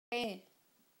Hey.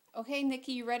 Okay,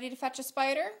 Nikki, you ready to fetch a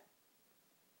spider?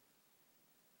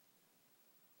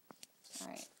 All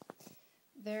right.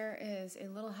 There is a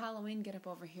little Halloween get-up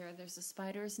over here. There's a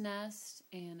spider's nest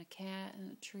and a cat and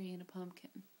a tree and a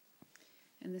pumpkin.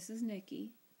 And this is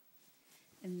Nikki.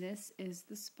 And this is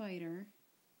the spider.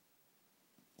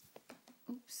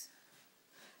 Oops.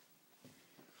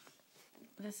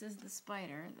 This is the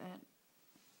spider that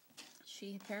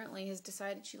she apparently has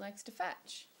decided she likes to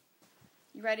fetch.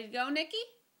 You ready to go, Nikki?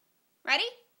 Ready?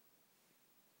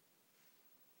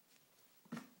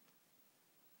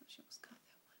 She almost caught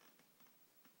that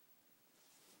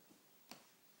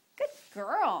one. Good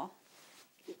girl.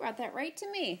 You brought that right to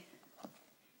me.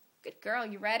 Good girl.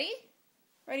 You ready?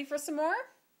 Ready for some more?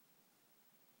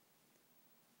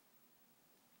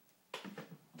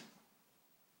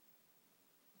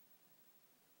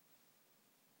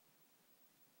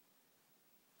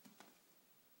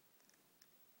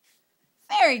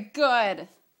 Very good.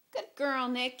 Good girl,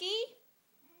 Nikki.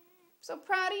 So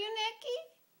proud of you, Nikki.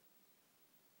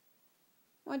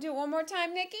 Want to do it one more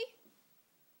time, Nikki?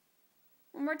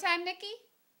 One more time, Nikki?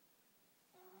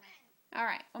 All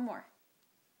right, one more.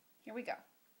 Here we go.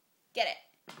 Get it.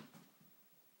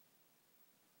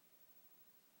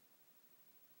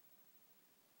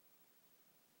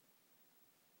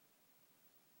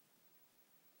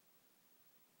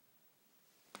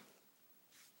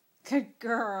 Good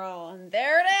girl. And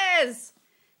there it is.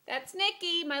 That's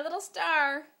Nikki, my little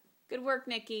star. Good work,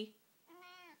 Nikki.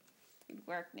 Good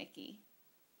work, Nikki.